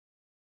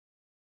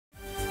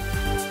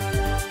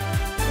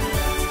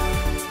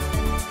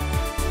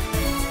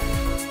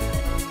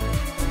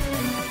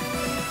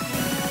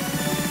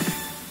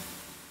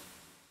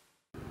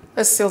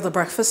It's still the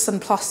breakfast and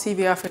Plus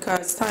TV Africa.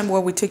 It's time where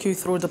we take you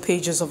through the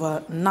pages of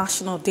our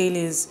national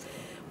dailies.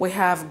 We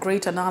have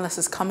great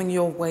analysis coming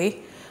your way.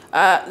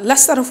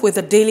 Let's start off with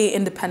the Daily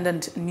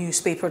Independent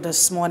newspaper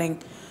this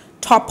morning.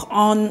 Top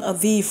on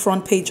the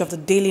front page of the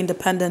Daily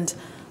Independent,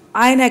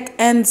 INEC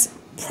ends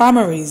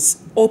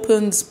primaries,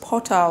 opens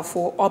portal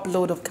for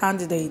upload of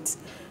candidates.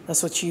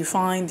 That's what you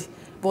find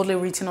boldly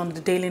written on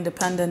the Daily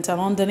Independent. And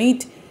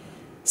underneath,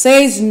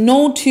 says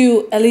no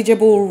to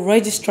eligible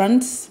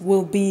registrants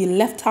will be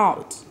left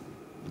out.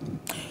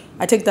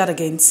 I take that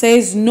again.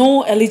 Says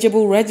no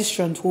eligible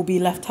registrant will be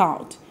left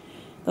out.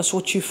 That's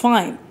what you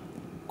find.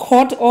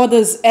 Court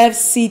orders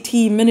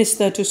FCT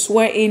minister to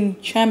swear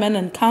in chairman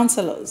and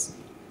councillors.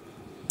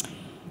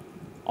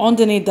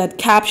 Underneath that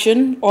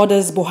caption,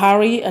 orders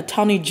Buhari,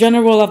 Attorney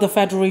General of the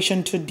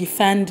Federation, to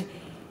defend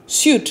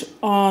suit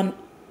on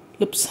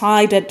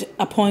lopsided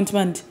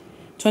appointment.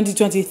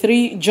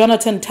 2023,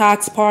 Jonathan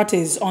tax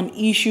parties on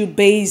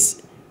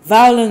issue-based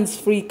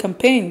violence-free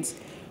campaigns.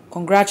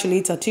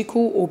 Congratulates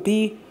Atiku,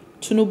 Obi,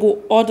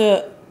 Tinubu,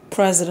 other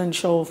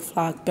presidential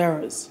flag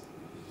bearers.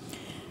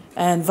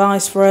 And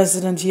Vice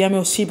President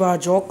Yemi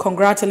Osinbajo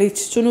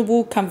congratulates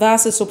Tinubu,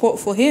 canvasses support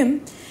for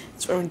him.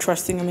 It's very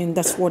interesting. I mean,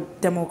 that's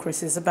what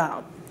democracy is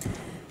about.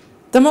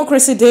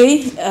 Democracy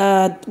Day,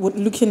 we're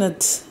looking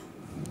at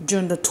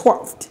June the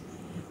 12th.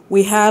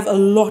 We have a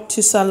lot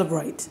to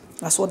celebrate.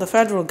 That's what the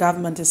federal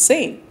government is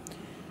saying.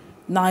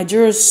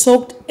 Nigeria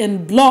soaked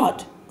in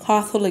blood,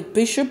 Catholic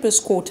bishop is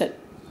quoted.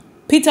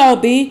 Peter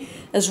Obi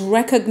is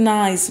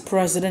recognized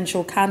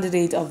presidential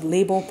candidate of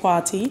Labour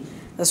Party.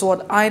 That's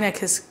what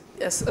INEC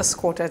is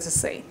quoted to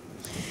say.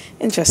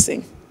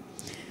 Interesting.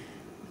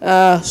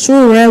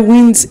 Sure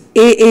wins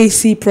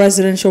AAC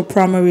presidential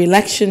primary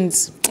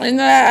elections. And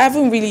I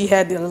haven't really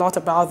heard a lot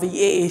about the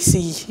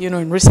AAC,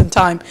 in recent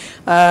time.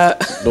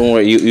 Don't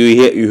worry,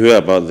 you hear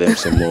about them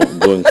some more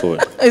going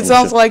forward. It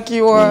sounds like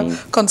you are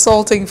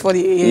consulting for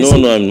the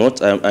AAC. No, I'm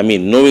not. I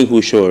mean, knowing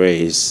who Sure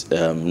is,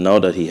 now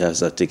that he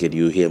has that ticket,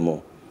 you hear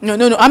more.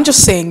 No. I'm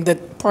just saying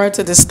that prior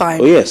to this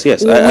time. Oh, yes.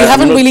 We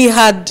haven't really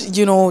had,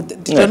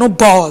 there are no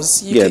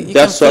buzz.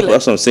 That's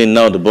what I'm saying.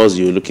 Now the buzz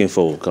you're looking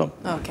for will come.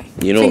 Okay.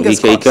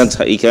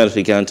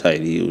 He can't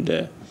hide you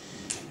there.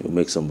 He'll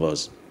make some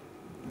buzz.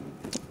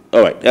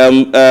 All right.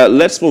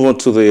 Let's move on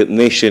to the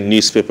Nation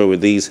newspaper with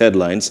these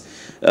headlines.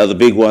 The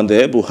big one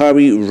there: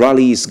 Buhari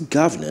rallies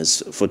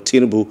governors for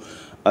Tinubu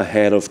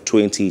ahead of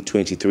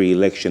 2023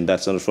 election.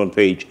 That's on the front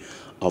page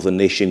of the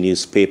Nation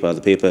newspaper.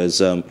 The paper is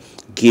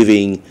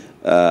giving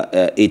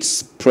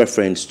its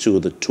preference to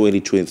the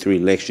 2023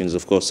 elections.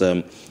 Of course,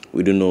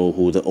 we don't know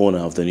who the owner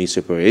of the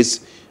newspaper is.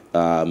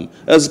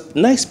 There's a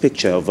nice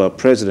picture of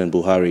President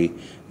Buhari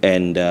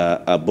and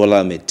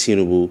Bola Ahmed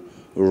Tinubu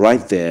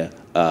right there.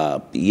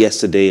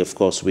 Yesterday, of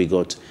course, we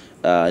got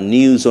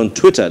news on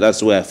Twitter.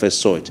 That's where I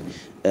first saw it,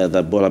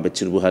 that Bola Ahmed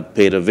Tinubu had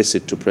paid a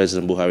visit to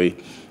President Buhari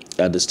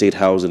at the State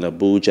House in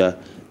Abuja,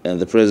 and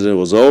the president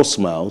was all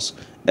smiles.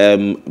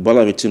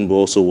 Bola Ahmed Tinubu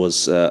also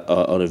was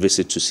on a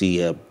visit to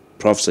see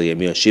Professor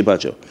Yemi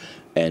Osinbajo,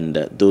 and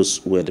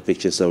those were the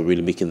pictures that were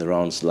really making the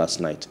rounds last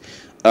night.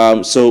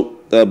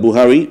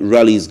 Buhari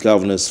rallies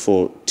governors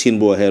for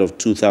Tinubu ahead of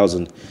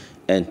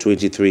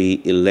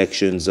 2023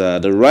 elections.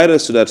 The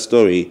writers to that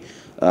story,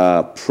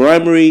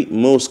 primary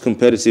most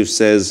competitive,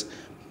 says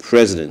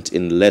president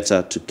in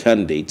letter to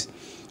candidate,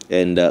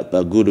 and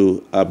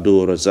Bagudu,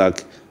 Abdul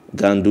Razak,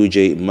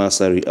 Ganduje,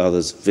 Masari,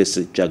 others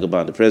visit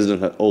Jagaban. The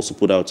president had also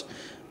put out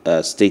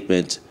a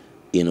statement,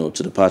 to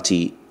the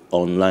party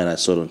online. I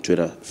saw it on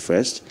Twitter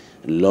first,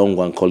 a long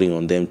one calling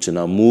on them to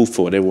now move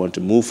forward, everyone to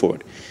move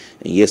forward.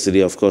 And yesterday,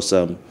 of course,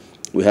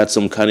 we had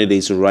some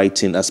candidates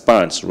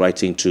aspirants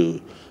writing to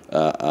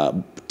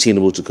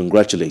Tinubu to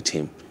congratulate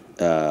him.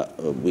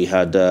 We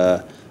had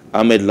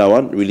Ahmed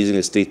Lawan releasing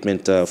a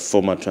statement,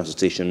 former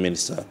Transportation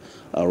Minister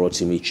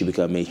Rotimi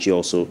Chibuka-Mechi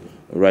also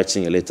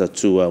writing a letter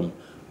to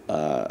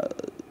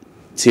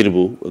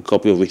Tinubu, a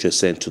copy of which was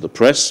sent to the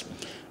press.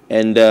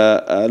 And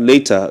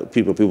later,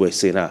 people were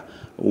saying,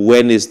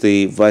 when is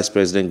the vice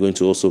president going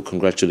to also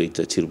congratulate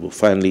Tinubu?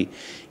 Finally,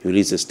 he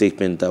released a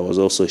statement that was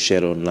also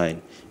shared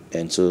online.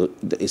 And so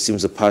it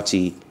seems the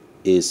party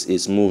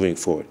is moving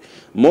forward.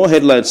 More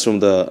headlines from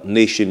the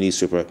Nation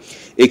newspaper.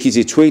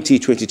 Ekiti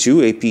 2022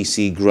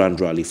 APC Grand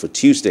Rally for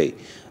Tuesday.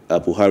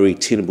 Buhari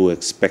Tinubu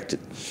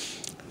expected.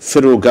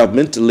 Federal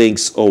government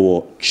links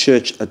Owo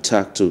church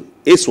attack to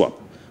ISWAP.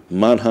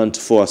 Manhunt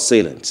for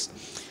assailants.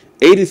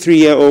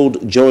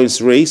 83-year-old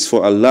joins race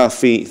for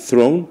Alafi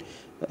throne.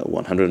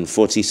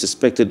 140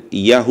 suspected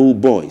Yahoo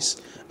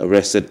boys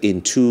arrested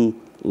in 2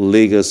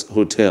 Lagos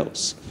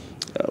hotels.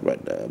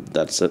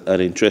 That's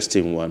an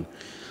interesting one.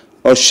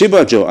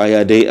 Osinbajo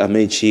Ayade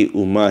Amechi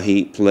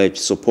Umahi pledged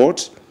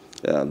support.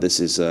 This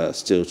is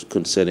still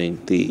concerning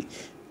the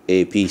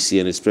APC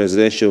and its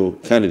presidential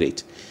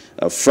candidate.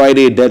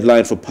 Friday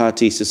deadline for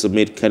parties to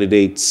submit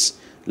candidates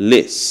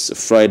lists.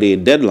 Friday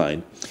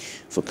deadline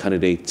for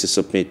candidates to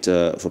submit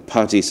for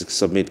parties to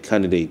submit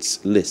candidates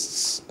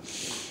lists.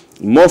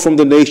 More from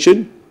the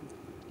Nation.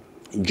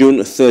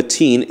 June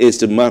 13 is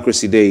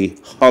Democracy Day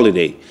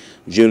holiday.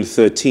 June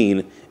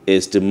 13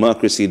 is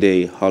Democracy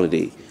Day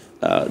holiday.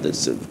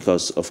 That's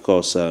because, of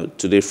course,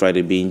 today,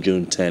 Friday being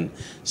June 10,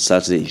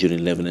 Saturday, June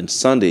 11, and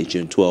Sunday,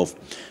 June 12.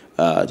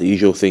 The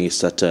usual thing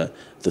is that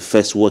the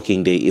first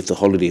working day, if the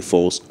holiday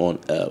falls on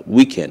a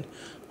weekend,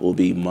 will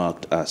be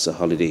marked as a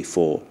holiday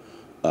for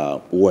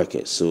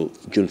workers. So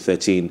June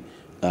 13,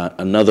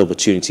 another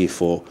opportunity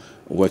for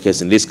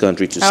workers in this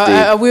country to stay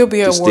at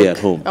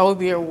home. I will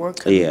be at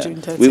work on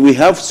June 13. We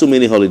have so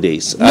many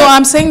holidays. No,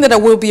 I'm saying that I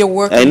will be at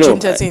work on June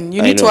 13.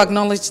 You need to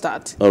acknowledge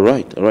that. All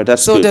right,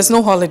 that's so good. There's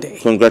no holiday.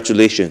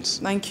 Congratulations.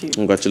 Thank you.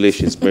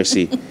 Congratulations,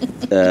 Mercy.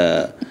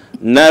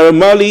 Naira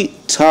Marley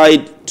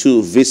tied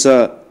to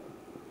Visa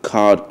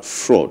card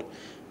fraud.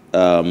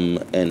 And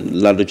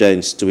Ladoja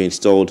is to be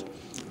installed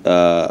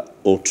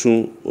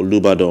Otun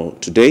Olubadan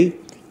today,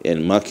 and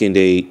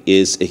Makinde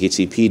is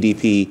Ekiti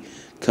PDP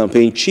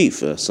campaign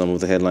chief. Some of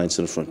the headlines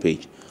on the front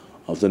page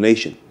of The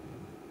Nation.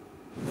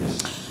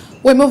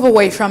 We move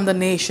away from The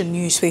Nation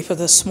newspaper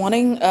this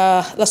morning.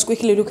 Let's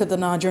quickly look at the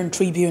Nigerian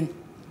Tribune.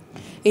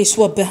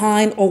 ISWAP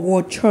behind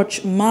Owo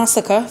Church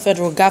massacre.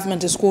 Federal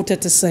government is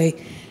quoted to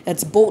say,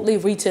 it's boldly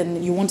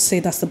written, you won't say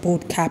that's the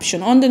bold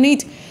caption.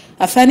 Underneath,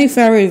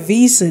 Afenifere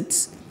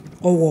visits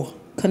Owo,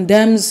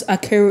 condemns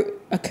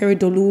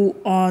Akeredolu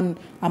on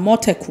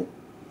Amoteku.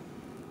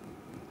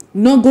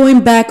 Not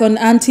going back on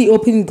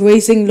anti-open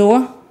grazing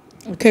law.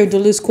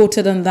 Akeredolu is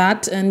quoted on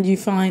that, and you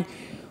find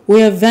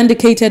we are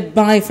vindicated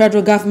by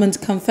federal government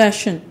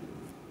confession.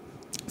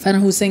 Fana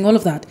who's saying all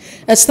of that.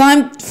 It's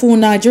time for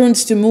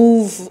Nigerians to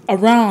move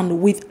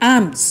around with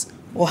arms,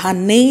 or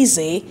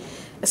Hanese,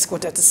 is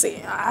quoted to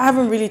say. I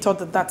haven't really thought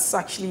that that's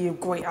actually a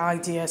great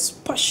idea,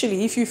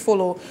 especially if you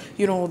follow,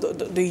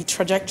 the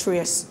trajectory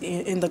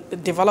in the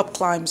developed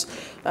climes.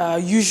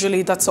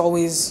 Usually that's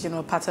always,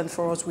 a pattern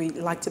for us. We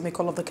like to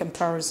make all of the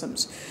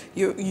comparisons.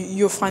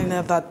 You're finding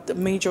that the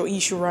major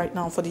issue right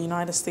now for the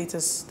United States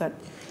is that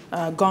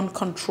gun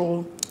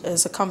control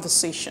is a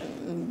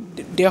conversation.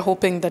 They're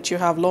hoping that you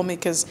have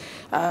lawmakers,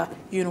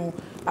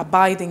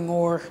 abiding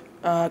or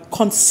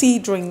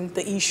considering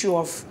the issue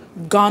of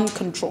gun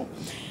control.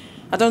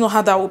 I don't know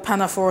how that will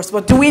pan out for us,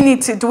 but do we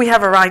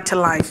have a right to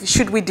life?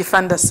 Should we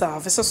defend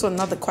ourselves? It's also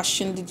another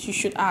question that you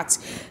should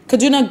ask.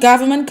 Kaduna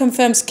government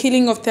confirms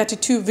killing of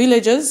 32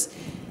 villagers,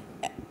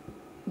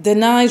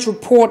 denies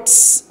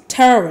reports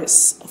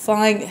terrorists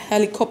flying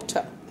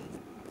helicopter.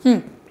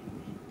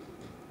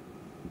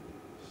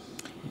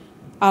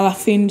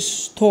 Alafin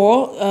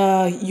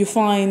store, you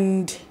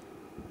find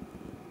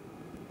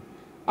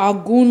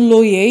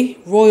Agunloye,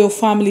 royal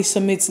family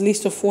submits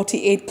list of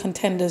 48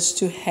 contenders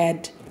to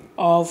head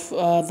of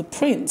the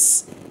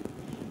prince.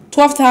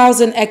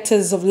 12,000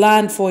 hectares of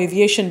land for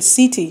aviation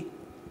city.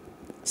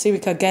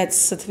 Civica gets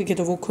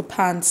certificate of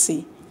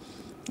occupancy.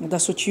 And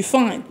that's what you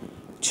find.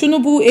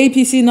 Tinubu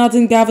APC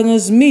Northern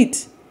governors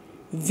meet.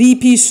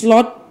 VP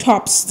slot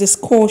tops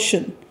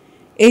discussion.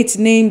 8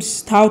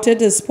 names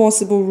touted as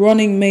possible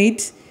running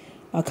mate.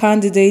 A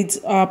candidate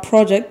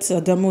project,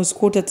 Adamo is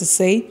quoted to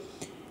say,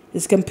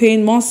 his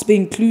campaign must be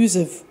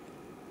inclusive.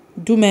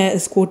 Dume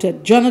is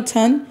quoted,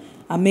 Jonathan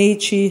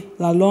Amechi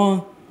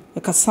Lalong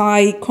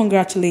Kasai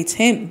congratulates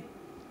him.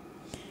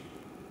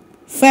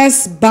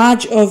 First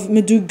batch of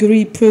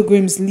Meduguri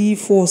pilgrims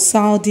leave for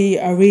Saudi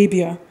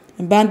Arabia,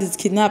 and bandits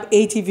kidnap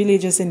 80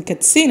 villagers in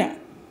Katsina.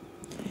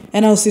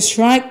 NLC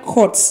strike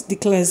courts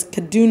declares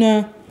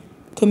Kaduna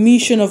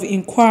Commission of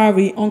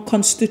Inquiry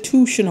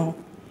unconstitutional.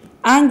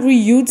 Angry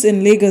youths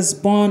in Lagos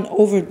burn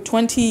over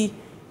 20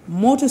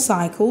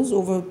 motorcycles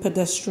over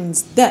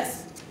pedestrians' death.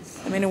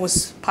 I mean, it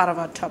was part of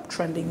our top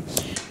trending.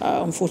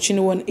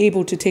 Unfortunately, we weren't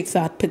able to take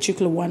that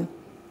particular one.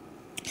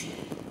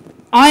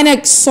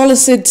 INEC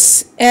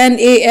solicits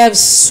NAF's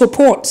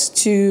support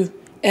to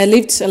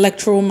airlift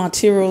electoral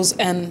materials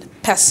and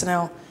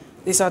personnel.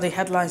 These are the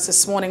headlines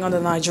this morning on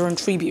the Nigerian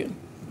Tribune.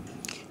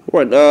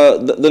 Right.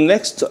 The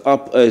next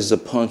up is a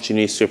Punch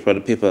newspaper. The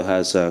paper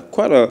has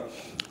quite a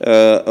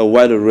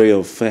wide array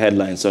of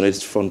headlines on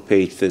its front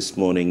page this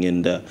morning,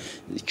 and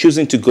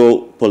choosing to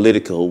go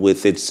political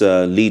with its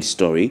lead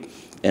story.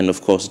 And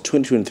of course,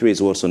 2023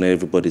 is what's on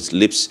everybody's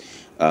lips,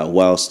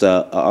 whilst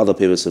other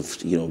papers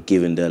have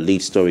given their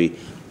lead story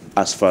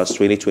as far as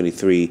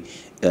 2023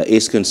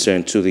 is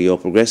concerned to the All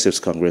Progressives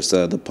Congress.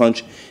 The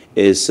Punch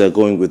is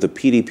going with the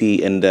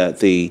PDP and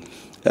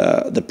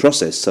the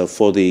process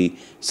for the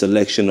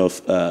selection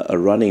of a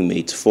running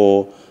mate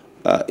for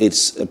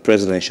its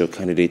presidential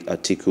candidate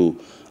Atiku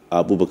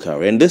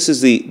Abubakar. And this is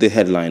the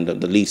headline, the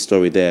lead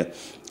story there,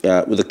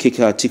 with the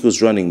kicker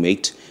Atiku's running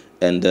mate,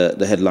 and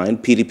the headline,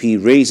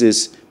 PDP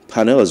raises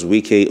panels,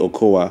 Wike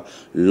Okowa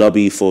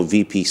lobby for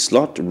VP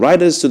slot.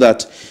 Riders to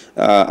that,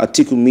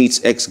 Atiku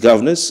meets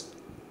ex-governors,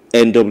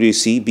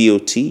 NWC,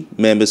 BOT,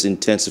 members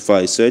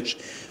intensify search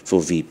for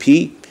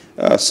VP,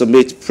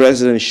 submit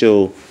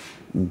presidential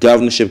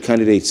governorship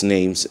candidates'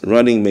 names,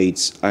 running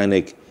mates,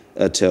 INEC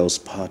tells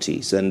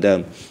parties. And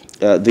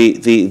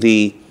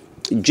the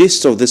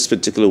gist of this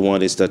particular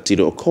one is that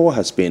Okowa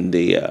has been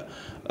the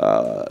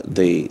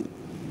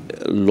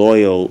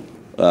loyal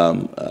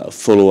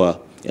follower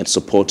and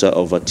supporter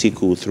of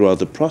Atiku throughout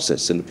the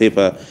process. And the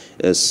paper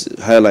is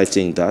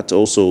highlighting that,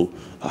 also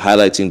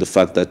highlighting the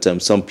fact that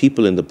some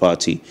people in the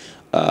party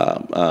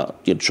are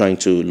trying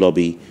to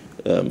lobby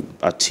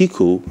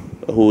Atiku,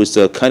 who is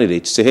the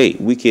candidate, to say, hey,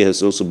 Wike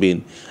has also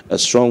been a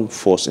strong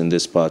force in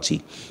this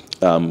party.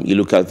 You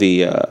look at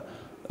the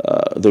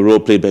role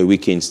played by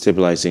Wike in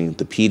stabilizing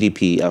the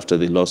PDP after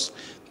they lost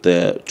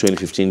the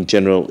 2015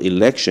 general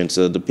election.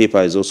 So the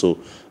paper is also,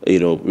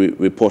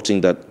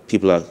 reporting that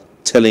people are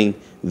telling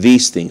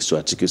these things to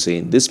Atiku,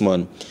 saying this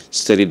man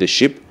steadied the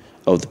ship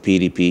of the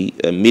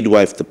PDP,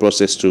 midwife the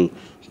process to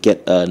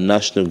get a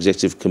national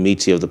executive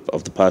committee of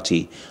the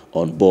party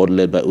on board,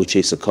 led by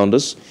Uche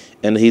Secondus,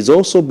 and he's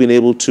also been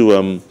able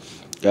to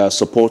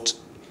support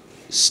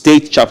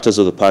state chapters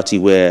of the party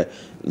where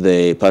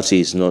the party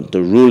is not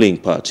the ruling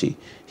party.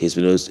 He's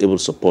been able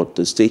to support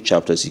the state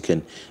chapters. You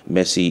can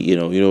you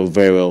know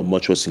very well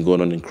much what's been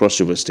going on in Cross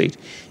River State,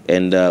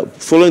 and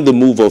following the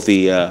move of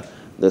the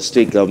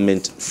state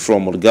government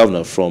from, or the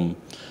governor from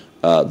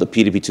the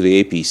PDP to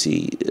the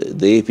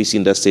APC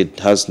in that state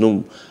has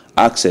no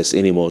access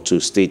anymore to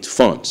state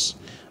funds.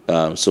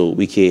 So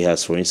Wike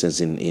has, for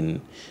instance,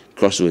 in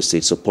Cross River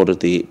State, supported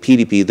the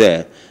PDP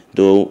there,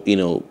 though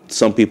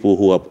some people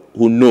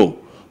who know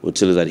will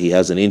tell you that he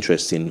has an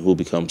interest in who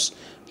becomes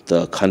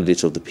the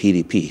candidate of the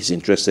PDP. He's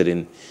interested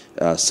in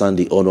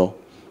Sandy Ono,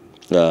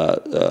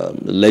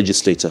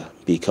 legislator,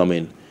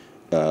 becoming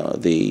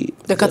the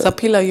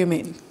caterpillar, you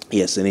mean?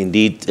 Yes, and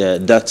indeed,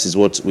 that is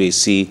what we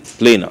see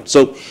playing out.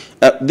 So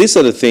these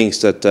are the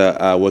things that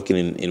are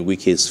working in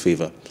Wike's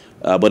favor.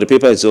 But the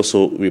paper is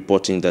also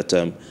reporting that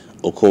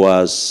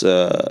Okowa's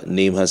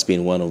name has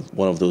been one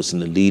of those in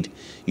the lead.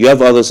 You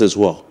have others as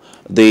well.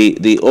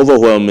 The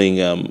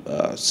overwhelming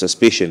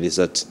suspicion is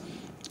that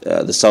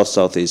the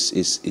South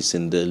is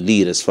in the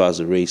lead as far as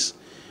the race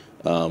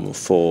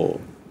for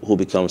who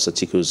becomes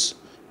Atiku's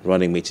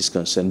running mate is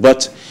concerned.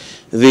 But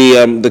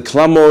the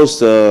clamors,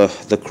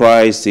 the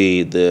cries,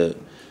 the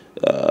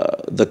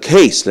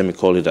case, let me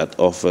call it that,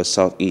 of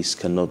Southeast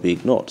cannot be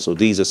ignored. So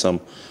these are some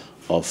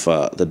of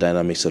the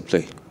dynamics at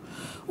play.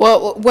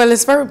 Well,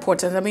 it's very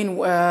important. I mean,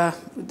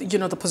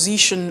 the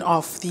position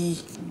of the.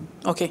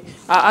 Okay,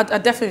 I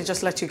definitely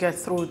just let you get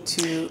through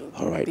to.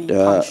 All right.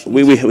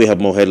 We have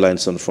more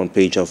headlines on the front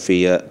page of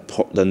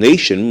the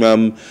Nation.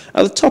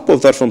 At the top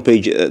of that front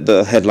page,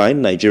 the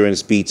headline: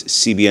 Nigerians beat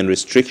CBN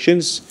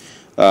restrictions,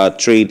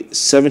 trade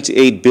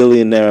 78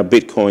 billion naira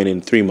Bitcoin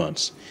in 3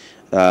 months.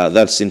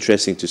 That's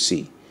interesting to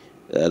see.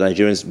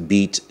 Nigerians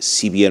beat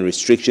CBN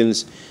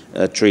restrictions,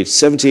 trade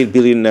 78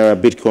 billion naira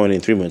Bitcoin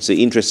in 3 months.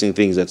 The interesting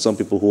thing is that some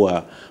people who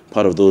are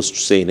part of those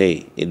saying,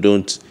 hey, they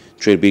don't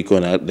trade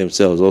Bitcoin out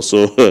themselves,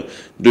 also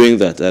doing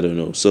that, I don't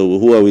know. So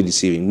who are we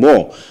deceiving?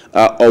 More.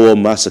 Our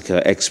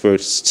massacre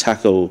experts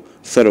tackle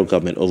federal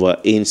government over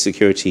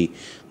insecurity.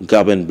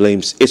 Government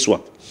blames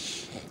ISWAP.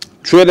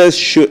 Traders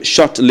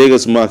shut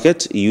Lagos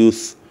market.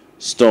 Youth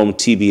storm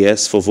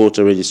TBS for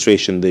voter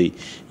registration. The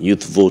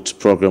youth vote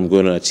program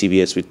going on at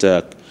TBS with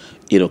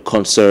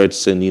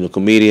concerts and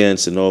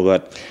comedians and all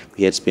that.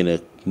 It's been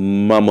a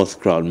mammoth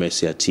crowd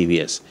messy at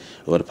TBS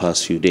over the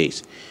past few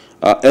days.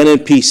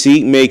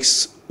 NNPC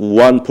makes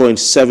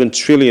 1.7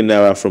 trillion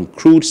naira from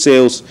crude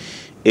sales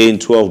in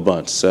 12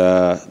 months.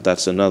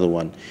 That's another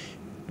one.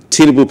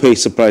 Tinubu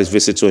pays surprise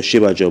visit to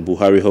Oshibajo.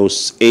 Buhari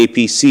hosts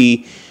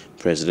APC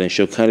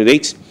presidential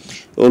candidate.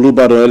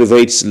 Olubado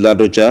elevates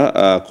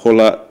Ladoja,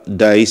 Kola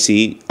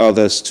Daisi,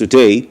 others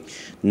today.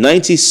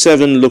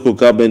 97 local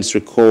governments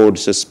record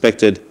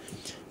suspected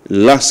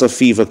Lassa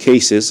fever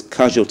cases,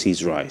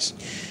 casualties rise.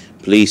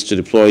 Police to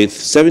deploy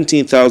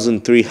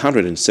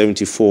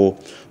 17,374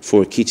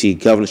 for Ekiti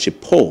governorship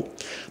poll.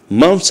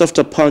 Months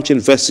after Punch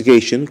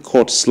investigation,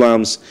 court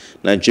slams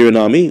Nigerian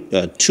army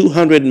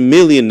 200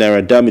 million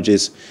naira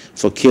damages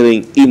for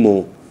killing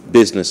Imo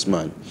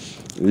businessman.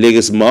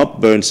 Lagos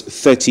mob burns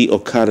 30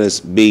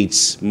 Okadas,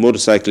 beats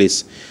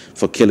motorcyclists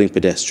for killing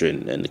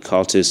pedestrian. And the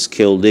cultists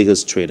kill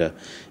Lagos trader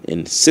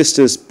in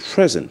sister's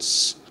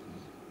presence.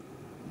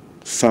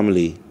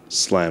 Family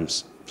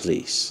slams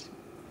police.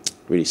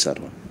 Really sad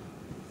one.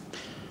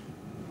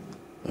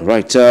 All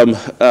right,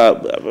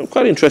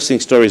 quite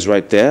interesting stories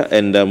right there.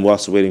 And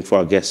whilst waiting for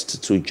our guests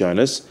to join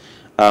us,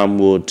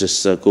 we'll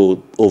just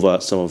go over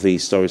some of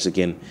these stories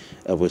again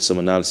with some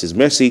analysis.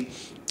 Mercy,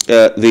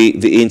 the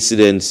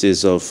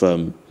incidences of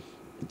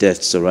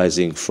deaths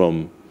arising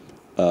from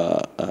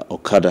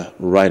Okada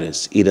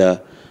riders,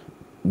 either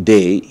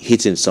they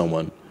hitting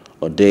someone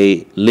or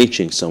they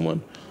lynching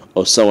someone,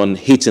 or someone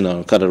hitting an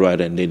Okada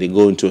rider and then they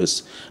go into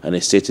an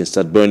estate and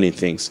start burning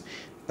things.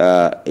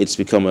 It's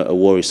become a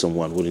worrisome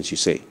one, wouldn't you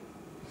say?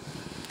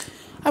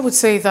 I would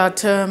say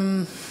that,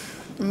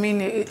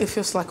 it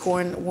feels like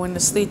we're in a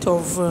state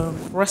of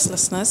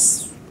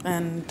restlessness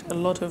and a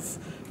lot of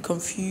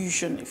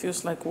confusion. It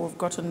feels like we've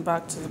gotten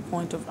back to the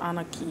point of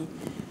anarchy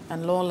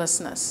and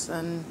lawlessness.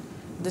 And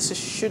this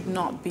should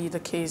not be the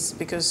case,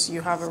 because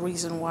you have a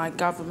reason why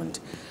government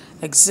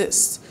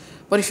exists.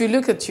 But if you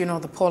look at,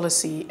 the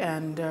policy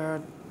and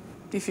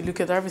if you look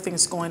at everything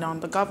that's going on,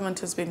 the government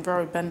has been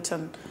very bent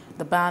on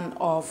the ban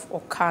of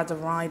Okada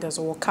riders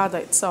or Okada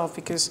itself,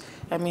 because,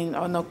 I mean,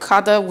 an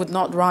Okada would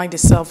not ride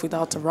itself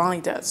without a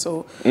rider.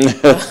 So,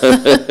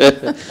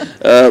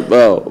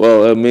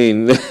 well, I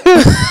mean,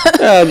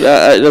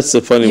 that's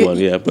a funny one,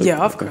 yeah. But, yeah,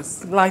 of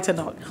course, lighten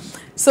up.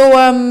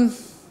 So,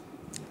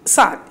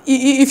 Sir,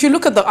 if you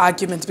look at the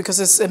argument, because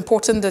it's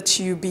important that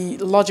you be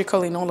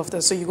logical in all of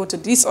this, so you go to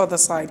this other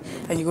side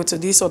and you go to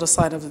this other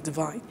side of the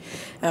divide.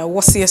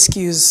 What's the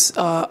excuse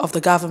of the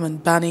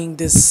government banning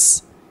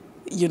this,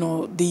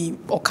 the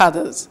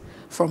Okadas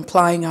from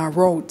plying our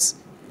roads?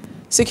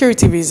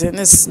 Security reason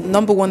is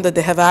number one that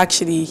they have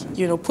actually,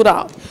 put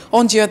out.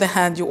 On the other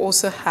hand, you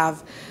also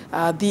have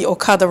the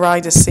Okada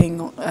riders saying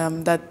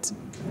that,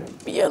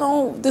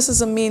 this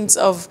is a means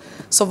of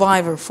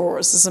survival for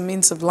us. It's a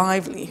means of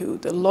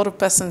livelihood. A lot of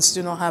persons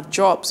do not have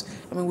jobs.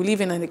 I mean, we live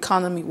in an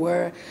economy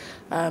where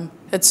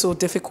it's so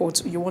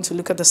difficult. You want to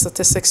look at the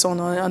statistics on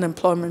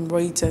unemployment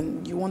rate,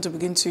 and you want to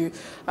begin to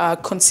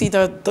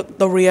consider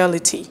the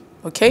reality.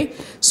 Okay,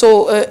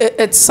 so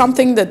it's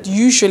something that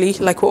usually,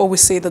 like we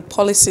always say, that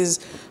policies,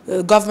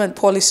 government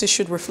policies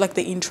should reflect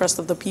the interest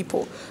of the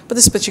people. But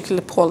this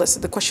particular policy,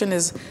 the question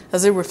is,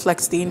 does it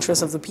reflect the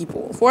interest of the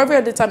people? For every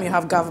other time you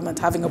have government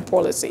having a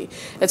policy,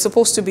 it's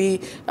supposed to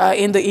be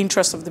in the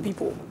interest of the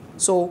people.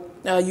 So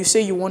you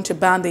say you want to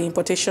ban the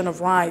importation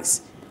of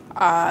rice,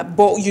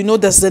 but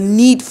there's a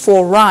need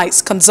for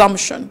rice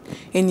consumption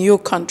in your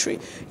country.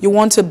 You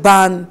want to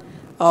ban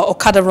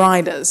Okada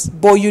riders,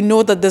 but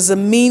that there's a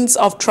means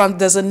of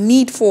there's a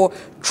need for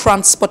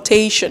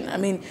transportation. I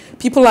mean,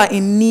 people are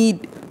in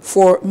need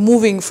for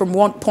moving from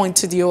one point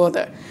to the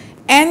other,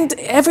 and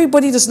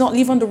everybody does not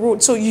live on the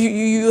road. So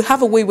you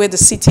have a way where the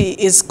city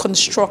is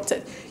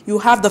constructed. You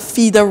have the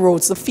feeder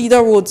roads. The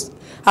feeder roads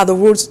are the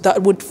roads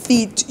that would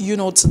feed,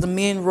 to the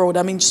main road.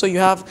 I mean, so you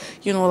have,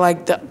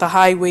 like the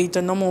highway,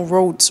 the normal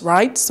roads,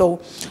 right?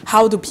 So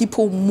how do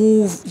people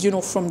move,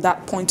 from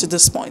that point to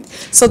this point?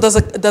 So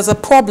there's a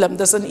problem.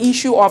 There's an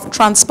issue of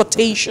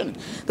transportation.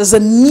 There's a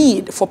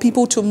need for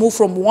people to move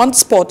from one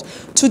spot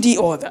to the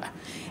other.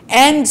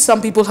 And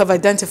some people have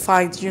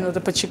identified,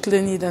 the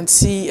particular need and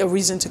see a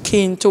reason to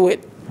key into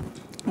it.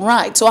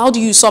 Right. So how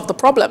do you solve the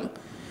problem?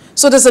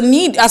 So there's a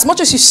need, as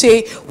much as you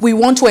say we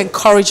want to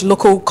encourage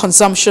local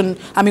consumption,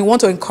 want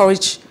to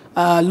encourage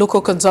local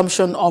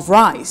consumption of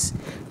rice.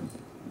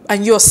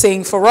 And you're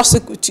saying for us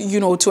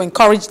to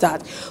encourage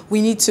that,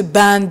 we need to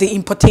ban the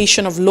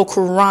importation of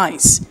local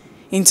rice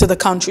into the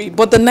country.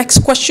 But the next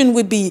question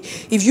would be,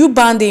 if you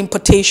ban the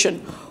importation,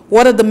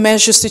 what are the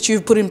measures that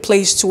you've put in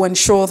place to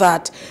ensure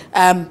that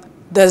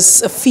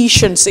there's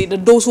efficiency,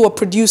 that those who are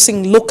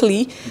producing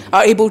locally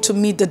are able to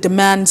meet the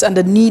demands and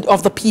the need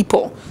of the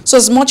people? So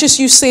as much as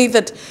you say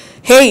that,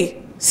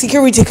 hey,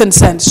 security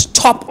concerns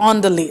top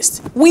on the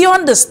list, we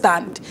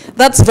understand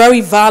that's very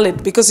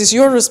valid because it's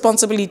your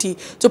responsibility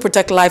to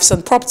protect lives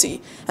and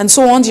property. And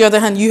so on the other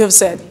hand, you have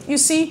said, you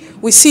see,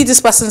 we see this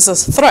person as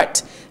a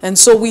threat. And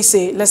so we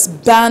say, let's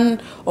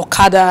ban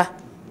Okada,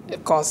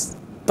 of course,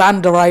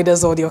 ban the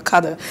riders or the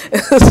Okada.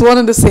 It's one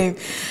and the same.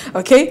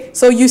 Okay?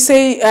 So you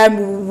say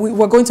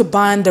we're going to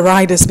ban the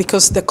riders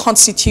because they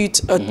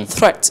constitute a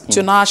threat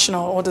to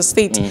national or the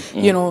state,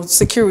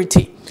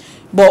 security.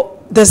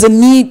 But there's a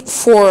need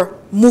for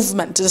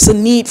movement. There's a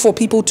need for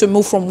people to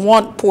move from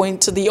one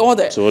point to the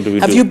other. So what do we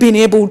do? Have you been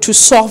able to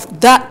solve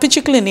that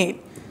particular need?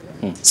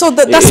 So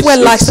that's where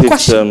lies the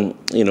question.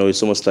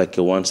 It's almost like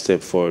a one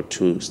step forward,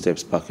 two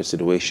steps back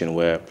situation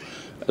where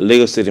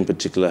Lagos State in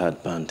particular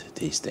had banned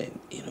this thing.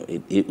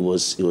 It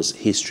was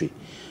history.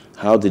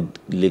 How did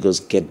Lagos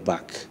get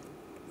back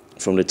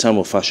from the time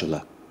of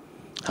Fashola?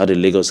 How did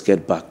Lagos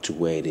get back to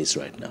where it is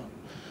right now?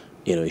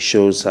 It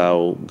shows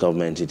how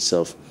government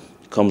itself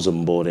comes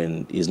on board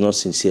and is not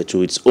sincere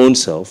to its own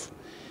self,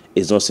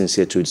 is not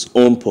sincere to its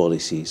own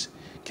policies,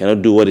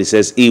 cannot do what it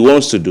says it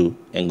wants to do,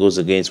 and goes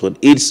against what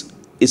it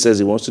says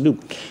it wants to do.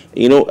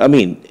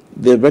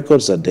 The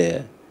records are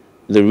there.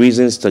 The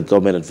reasons that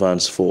government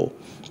advanced for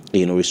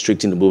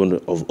restricting the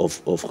movement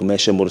of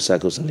commercial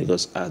motorcycles in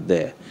Lagos are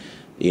there.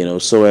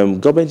 So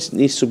government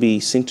needs to be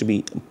seen to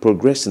be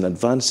progressing,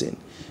 advancing,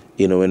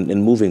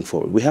 and moving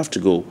forward. We have to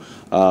go.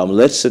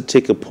 Let's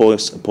take a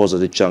pause at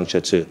the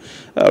juncture to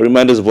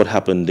remind us of what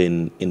happened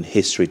in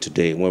history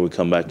today. When we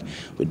come back,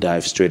 we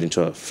dive straight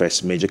into our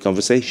first major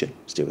conversation.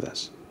 Stay with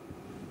us.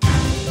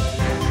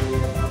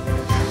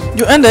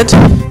 You ended.